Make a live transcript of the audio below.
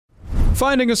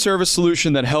Finding a service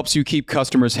solution that helps you keep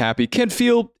customers happy can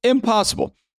feel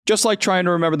impossible, just like trying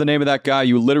to remember the name of that guy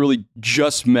you literally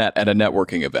just met at a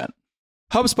networking event.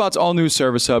 HubSpot's all-new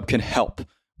Service Hub can help,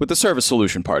 with the service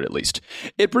solution part at least.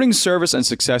 It brings service and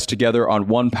success together on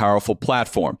one powerful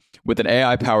platform, with an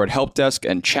AI-powered help desk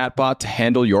and chatbot to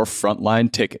handle your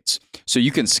frontline tickets, so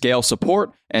you can scale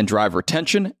support and drive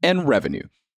retention and revenue.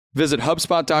 Visit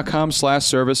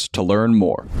HubSpot.com/service to learn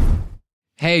more.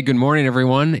 Hey, good morning,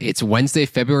 everyone. It's Wednesday,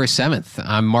 February 7th.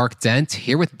 I'm Mark Dent,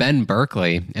 here with Ben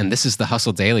Berkeley, and this is the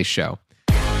Hustle Daily Show.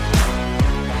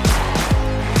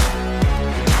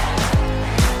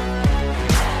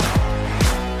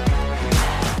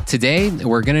 Today,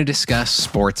 we're going to discuss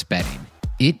sports betting.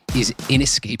 It is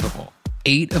inescapable.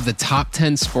 8 of the top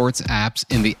 10 sports apps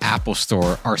in the Apple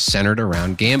Store are centered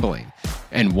around gambling,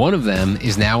 and one of them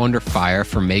is now under fire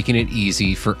for making it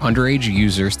easy for underage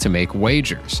users to make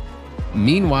wagers.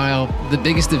 Meanwhile, the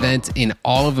biggest event in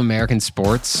all of American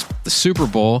sports, the Super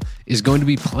Bowl, is going to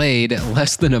be played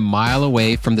less than a mile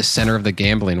away from the center of the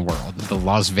gambling world, the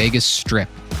Las Vegas Strip.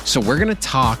 So we're going to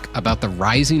talk about the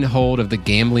rising hold of the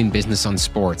gambling business on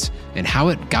sports and how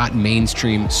it got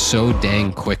mainstream so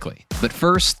dang quickly. But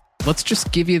first, let's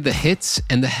just give you the hits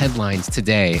and the headlines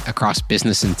today across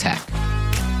business and tech.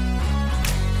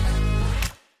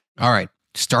 All right,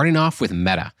 starting off with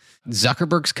Meta.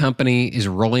 Zuckerberg's company is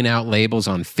rolling out labels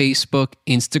on Facebook,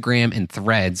 Instagram, and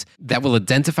Threads that will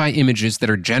identify images that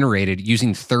are generated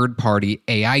using third-party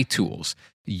AI tools.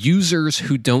 Users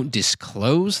who don't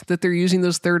disclose that they're using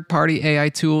those third-party AI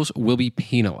tools will be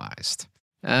penalized.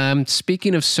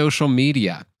 Speaking of social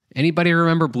media, anybody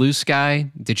remember Blue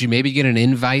Sky? Did you maybe get an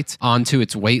invite onto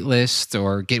its wait list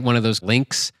or get one of those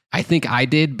links? I think I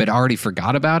did, but already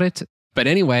forgot about it. But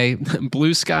anyway,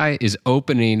 Blue Sky is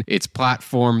opening its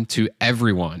platform to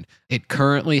everyone. It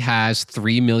currently has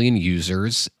 3 million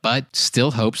users, but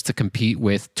still hopes to compete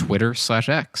with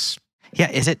Twitter/X.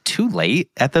 Yeah, is it too late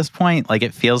at this point? Like,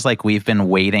 it feels like we've been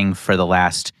waiting for the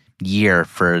last year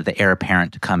for the heir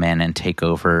apparent to come in and take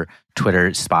over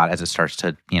Twitter's spot as it starts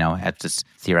to, as this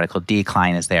theoretical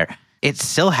decline is there. It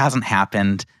still hasn't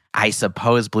happened. I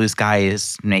suppose Blue Sky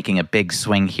is making a big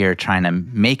swing here, trying to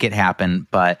make it happen,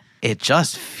 but it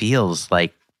just feels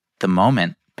like the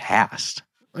moment passed.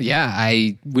 Yeah,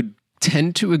 I would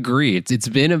tend to agree. It's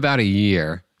been about a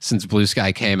year since Blue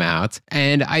Sky came out.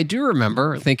 And I do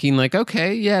remember thinking like,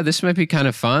 okay, yeah, this might be kind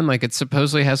of fun. Like, it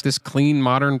supposedly has this clean,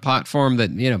 modern platform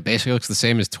that, basically looks the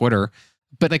same as Twitter.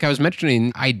 But like I was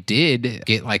mentioning, I did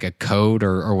get like a code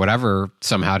or whatever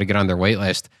somehow to get on their wait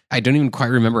list. I don't even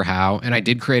quite remember how. And I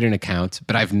did create an account,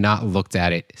 but I've not looked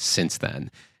at it since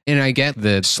then. And I get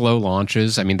the slow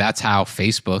launches. I mean, that's how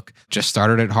Facebook just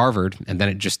started at Harvard, and then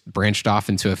it just branched off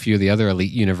into a few of the other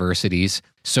elite universities.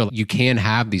 So you can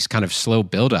have these kind of slow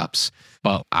buildups.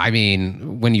 But I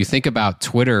mean, when you think about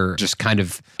Twitter just kind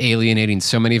of alienating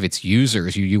so many of its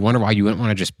users, you wonder why you wouldn't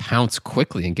want to just pounce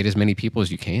quickly and get as many people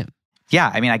as you can. Yeah,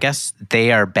 I mean, I guess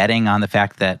they are betting on the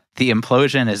fact that the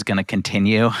implosion is going to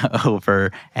continue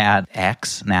over at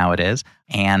X, now it is,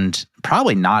 and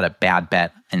probably not a bad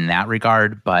bet in that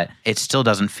regard, but it still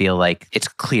doesn't feel like it's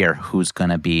clear who's going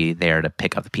to be there to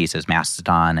pick up the pieces.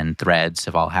 Mastodon and Threads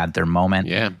have all had their moment,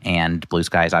 and Blue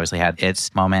Sky's obviously had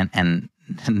its moment, and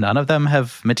none of them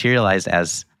have materialized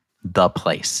as the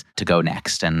place to go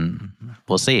next, and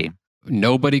we'll see.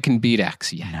 Nobody can beat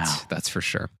X yet, No. That's for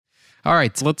sure. All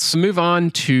right, let's move on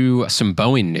to some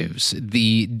Boeing news.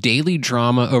 The daily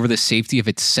drama over the safety of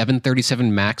its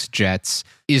 737 MAX jets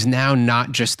is now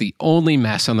not just the only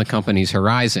mess on the company's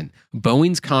horizon.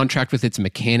 Boeing's contract with its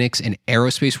mechanics and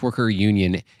aerospace worker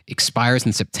union expires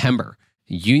in September.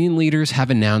 Union leaders have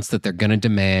announced that they're going to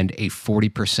demand a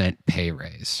 40% pay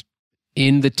raise.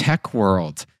 In the tech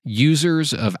world,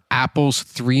 users of Apple's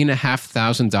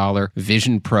 $3,500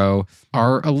 Vision Pro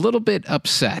are a little bit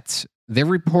upset. They're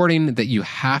reporting that you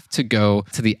have to go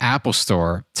to the Apple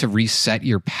Store to reset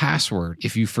your password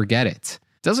if you forget it.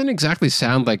 Doesn't exactly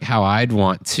sound like how I'd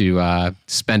want to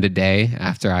spend a day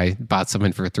after I bought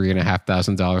something for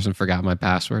 $3,500 and forgot my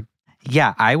password.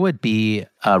 Yeah, I would be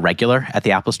a regular at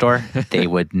the Apple Store. They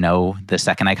would know the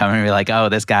second I come in and be like, oh,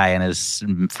 this guy and his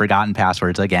forgotten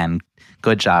passwords again.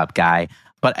 Good job, guy.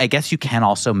 But I guess you can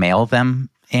also mail them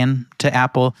in to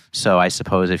Apple. So I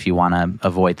suppose if you want to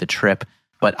avoid the trip.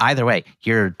 But either way,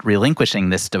 you're relinquishing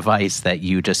this device that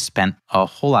you just spent a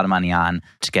whole lot of money on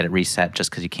to get it reset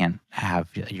just because you can't have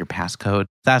your passcode.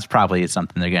 That's probably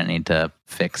something they're going to need to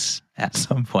fix at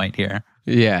some point here.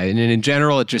 Yeah, and in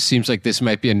general, it just seems like this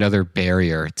might be another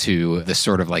barrier to the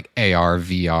sort of like AR,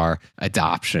 VR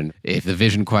adoption. If the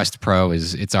Vision Quest Pro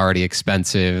it's already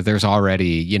expensive, there's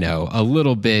already, a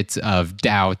little bit of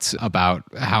doubt about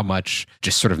how much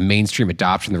just sort of mainstream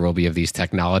adoption there will be of these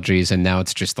technologies. And now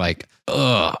it's just like,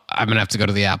 I'm going to have to go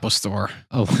to the Apple Store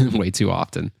way too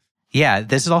often. Yeah,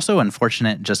 this is also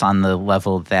unfortunate just on the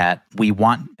level that we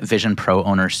want Vision Pro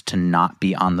owners to not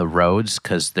be on the roads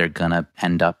because they're going to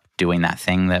end up doing that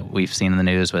thing that we've seen in the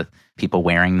news with people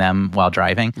wearing them while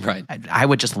driving. Right. I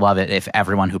would just love it if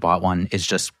everyone who bought one is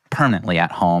just permanently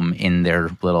at home in their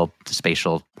little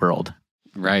spatial world.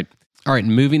 Right. All right,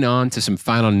 moving on to some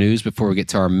final news before we get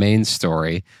to our main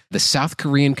story. The South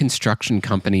Korean construction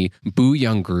company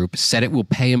Booyoung Group said it will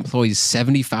pay employees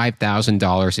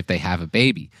 $75,000 if they have a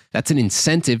baby. That's an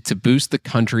incentive to boost the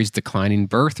country's declining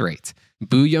birth rate.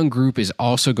 Booyoung Group is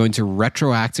also going to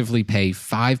retroactively pay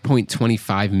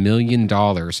 $5.25 million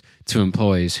to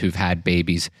employees who've had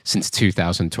babies since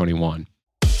 2021.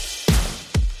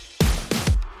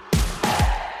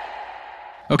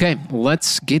 Okay,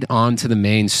 let's get on to the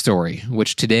main story,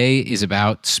 which today is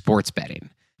about sports betting.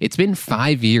 It's been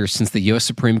 5 years since the U.S.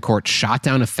 Supreme Court shot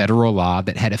down a federal law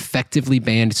that had effectively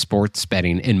banned sports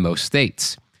betting in most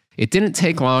states. It didn't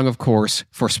take long, of course,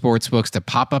 for sportsbooks to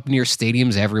pop up near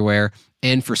stadiums everywhere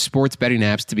and for sports betting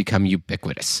apps to become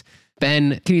ubiquitous.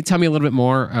 Ben, can you tell me a little bit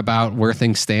more about where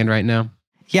things stand right now?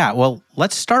 Yeah, well,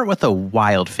 let's start with a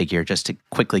wild figure just to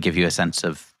quickly give you a sense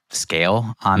of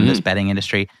scale on this betting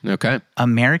industry. Okay.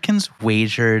 Americans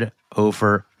wagered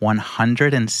over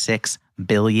 $106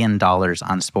 billion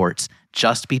on sports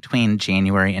just between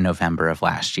January and November of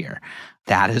last year.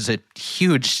 That is a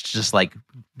huge, just like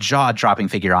jaw-dropping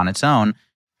figure on its own,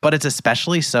 but it's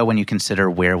especially so when you consider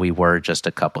where we were just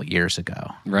a couple years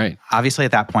ago. Right. Obviously,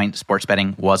 at that point, sports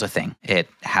betting was a thing. It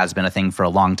has been a thing for a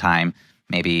long time,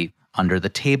 maybe under the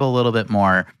table a little bit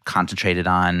more, concentrated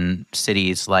on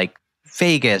cities like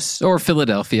Vegas. Or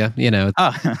Philadelphia, a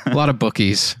lot of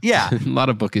bookies. Yeah. A lot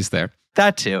of bookies there.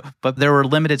 That too. But there were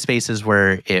limited spaces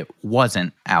where it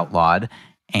wasn't outlawed.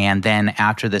 And then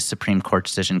after this Supreme Court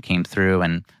decision came through,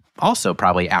 and also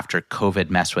probably after COVID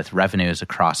messed with revenues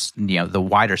across, the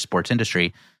wider sports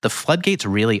industry, the floodgates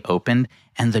really opened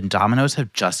and the dominoes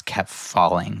have just kept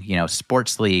falling.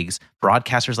 Sports leagues,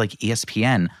 broadcasters like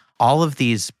ESPN, all of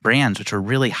these brands, which are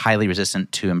really highly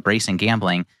resistant to embracing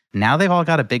gambling, now they've all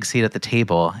got a big seat at the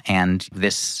table. And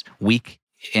this week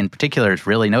in particular is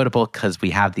really notable because we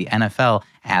have the NFL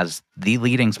as the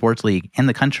leading sports league in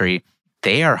the country.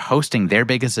 They are hosting their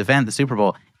biggest event, the Super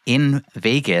Bowl, in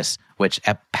Vegas, which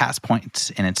at past points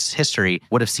in its history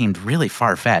would have seemed really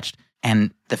far-fetched.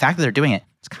 And the fact that they're doing it,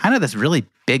 it's kind of this really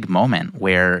big moment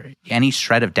where any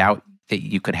shred of doubt that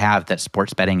you could have that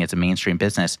sports betting is a mainstream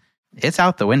business, it's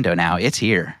out the window now. It's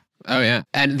here. Oh, yeah.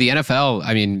 And the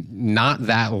NFL, not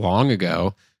that long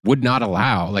ago, would not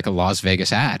allow like a Las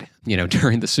Vegas ad,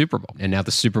 during the Super Bowl. And now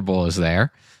the Super Bowl is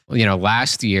there.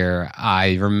 Last year,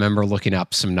 I remember looking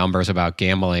up some numbers about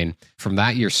gambling from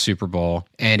that year's Super Bowl,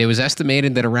 and it was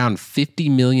estimated that around 50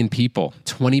 million people,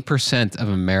 20% of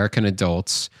American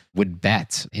adults, would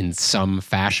bet in some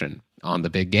fashion on the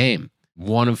big game.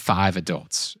 1 of 5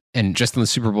 adults. And just on the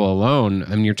Super Bowl alone,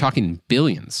 you're talking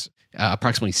billions,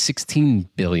 approximately $16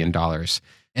 billion.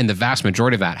 And the vast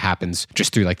majority of that happens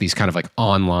just through like these kind of like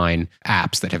online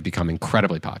apps that have become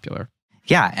incredibly popular.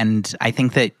 Yeah, and I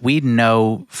think that we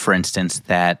know, for instance,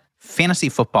 that fantasy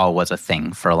football was a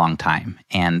thing for a long time,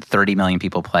 and 30 million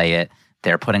people play it.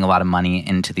 They're putting a lot of money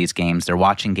into these games. They're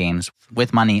watching games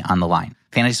with money on the line.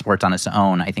 Fantasy sports on its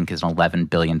own, I think, is an $11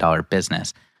 billion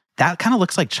business. That kind of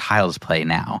looks like child's play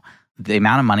now. The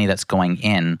amount of money that's going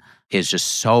in is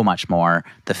just so much more.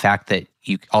 The fact that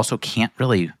you also can't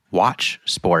really watch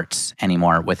sports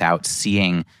anymore without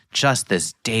seeing just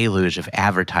this deluge of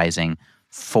advertising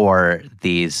for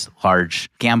these large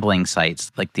gambling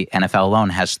sites. Like the NFL alone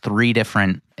has 3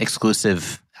 different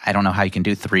exclusive, I don't know how you can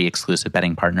do 3 exclusive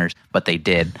betting partners, but they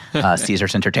did.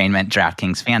 Caesars Entertainment,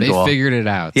 DraftKings, FanDuel. They figured it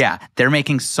out. Yeah, they're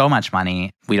making so much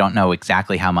money. We don't know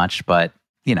exactly how much, but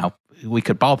we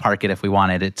could ballpark it if we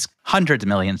wanted. It's hundreds of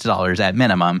millions of dollars at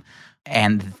minimum.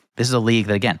 And this is a league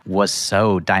that, again, was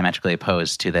so diametrically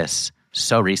opposed to this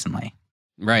so recently.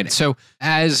 Right. So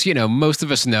as, most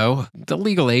of us know, the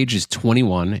legal age is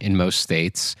 21 in most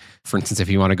states. For instance, if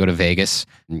you want to go to Vegas,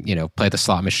 play the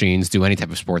slot machines, do any type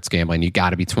of sports gambling, you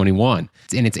got to be 21.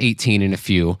 And it's 18 in a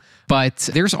few. But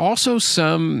there's also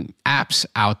some apps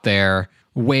out there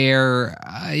where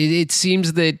it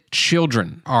seems that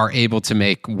children are able to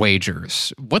make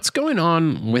wagers. What's going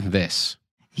on with this?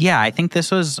 Yeah, I think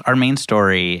this was our main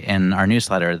story in our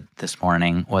newsletter this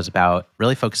morning, was about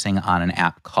really focusing on an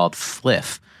app called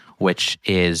Fliff, which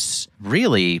is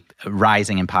really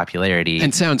rising in popularity.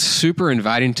 And sounds super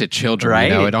inviting to children.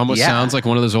 Right? It almost sounds like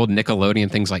one of those old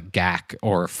Nickelodeon things like GAC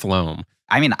or Floam.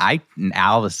 I mean, I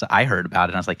heard about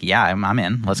it and I was like, yeah, I'm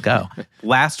in. Let's go.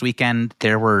 Last weekend,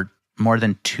 there were more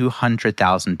than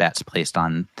 200,000 bets placed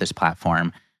on this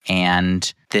platform.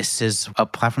 And this is a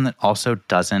platform that also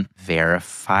doesn't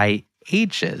verify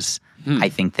ages. I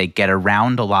think they get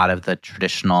around a lot of the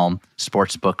traditional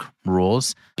sportsbook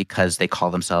rules because they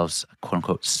call themselves quote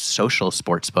unquote social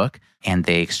sportsbook and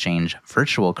they exchange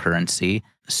virtual currency.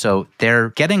 So they're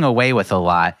getting away with a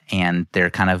lot and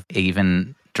they're kind of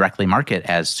even directly market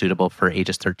as suitable for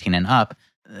ages 13 and up.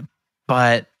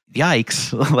 But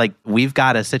yikes, like we've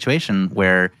got a situation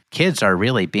where kids are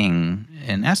really being,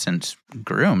 in essence,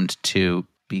 groomed to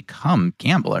become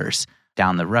gamblers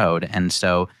down the road. And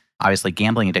so obviously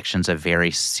gambling addiction is a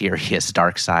very serious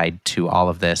dark side to all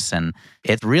of this. And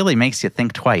it really makes you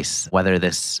think twice whether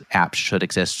this app should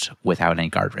exist without any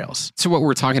guardrails. So what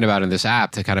we're talking about in this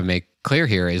app, to kind of make clear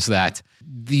here, is that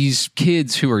these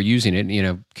kids who are using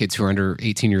it, kids who are under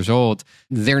 18 years old,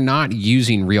 they're not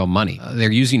using real money.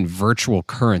 They're using virtual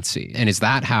currency. And is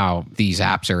that how these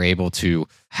apps are able to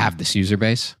have this user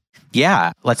base?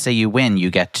 Yeah. Let's say you win,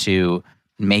 you get to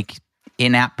make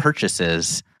in-app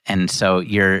purchases. And so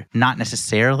you're not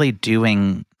necessarily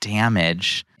doing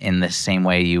damage in the same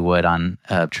way you would on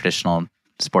a traditional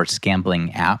sports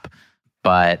gambling app.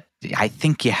 But I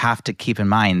think you have to keep in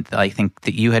mind, I think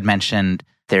that you had mentioned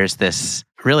there's this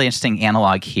really interesting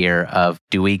analog here of,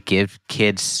 do we give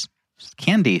kids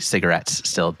candy cigarettes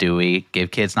still? Do we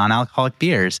give kids non-alcoholic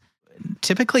beers?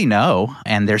 Typically, no.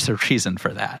 And there's a reason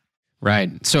for that.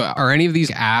 Right. So are any of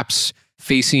these apps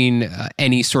facing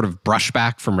any sort of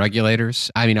brushback from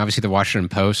regulators? I mean, obviously the Washington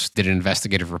Post did an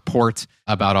investigative report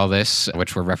about all this,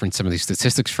 which we'll reference some of these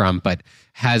statistics from, but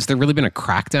has there really been a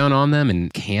crackdown on them?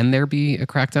 And can there be a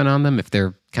crackdown on them if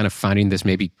they're kind of finding this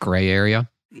maybe gray area?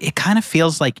 It kind of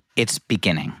feels like it's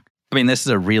beginning. I mean, this is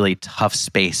a really tough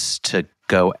space to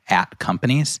go at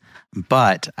companies,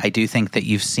 but I do think that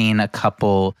you've seen a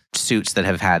couple suits that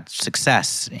have had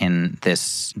success in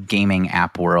this gaming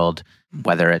app world,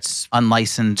 whether it's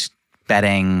unlicensed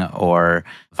betting or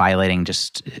violating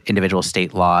just individual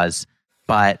state laws.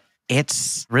 But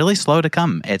it's really slow to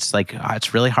come. It's like,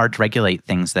 it's really hard to regulate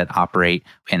things that operate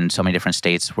in so many different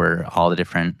states where all the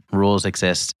different rules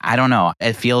exist. I don't know.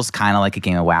 It feels kind of like a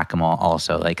game of whack-a-mole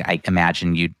also. Like, I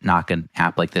imagine you knock an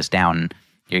app like this down,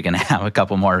 you're going to have a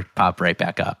couple more pop right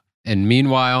back up. And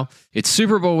meanwhile, it's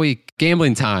Super Bowl week,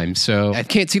 gambling time. So I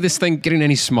can't see this thing getting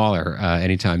any smaller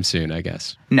anytime soon, I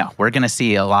guess. No, we're going to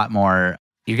see a lot more.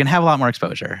 You're going to have a lot more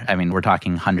exposure. I mean, we're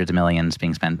talking hundreds of millions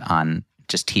being spent on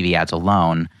just TV ads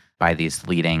alone by these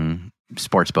leading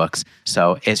sports books.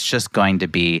 So it's just going to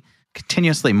be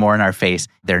continuously more in our face.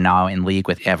 They're now in league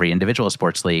with every individual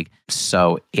sports league.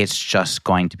 So it's just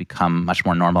going to become much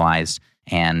more normalized.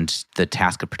 And the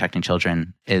task of protecting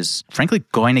children is frankly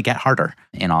going to get harder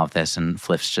in all of this. And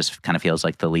Fliffs just kind of feels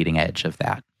like the leading edge of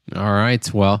that. All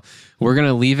right. Well, we're going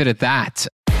to leave it at that.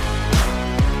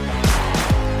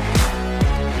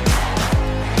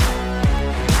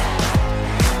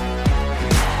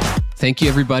 Thank you,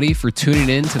 everybody, for tuning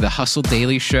in to the Hustle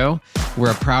Daily Show. We're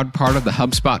a proud part of the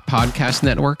HubSpot Podcast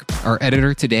Network. Our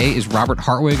editor today is Robert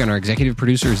Hartwig, and our executive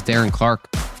producer is Darren Clark.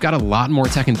 We've got a lot more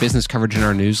tech and business coverage in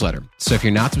our newsletter. So if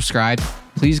you're not subscribed,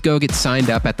 please go get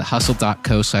signed up at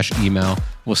thehustle.co/email.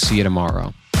 We'll see you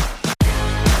tomorrow.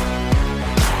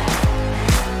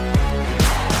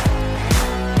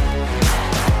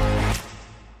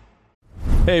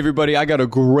 Hey, everybody, I got a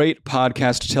great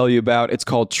podcast to tell you about. It's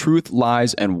called Truth,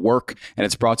 Lies, and Work, and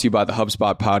it's brought to you by the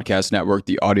HubSpot Podcast Network,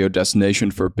 the audio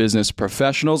destination for business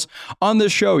professionals. On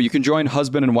this show, you can join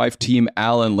husband and wife team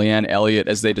Al and Leanne Elliott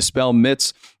as they dispel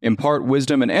myths, impart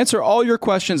wisdom, and answer all your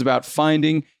questions about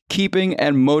finding, keeping,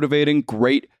 and motivating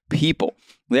great people.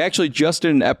 They actually just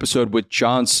did an episode with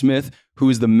John Smith, who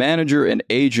is the manager and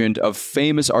agent of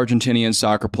famous Argentinian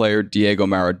soccer player Diego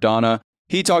Maradona.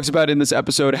 He talks about in this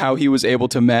episode how he was able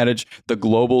to manage the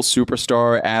global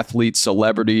superstar, athlete,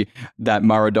 celebrity that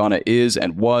Maradona is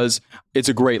and was. It's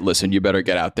a great listen. You better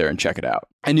get out there and check it out.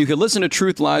 And you can listen to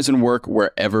Truth, Lies, and Work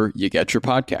wherever you get your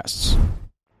podcasts.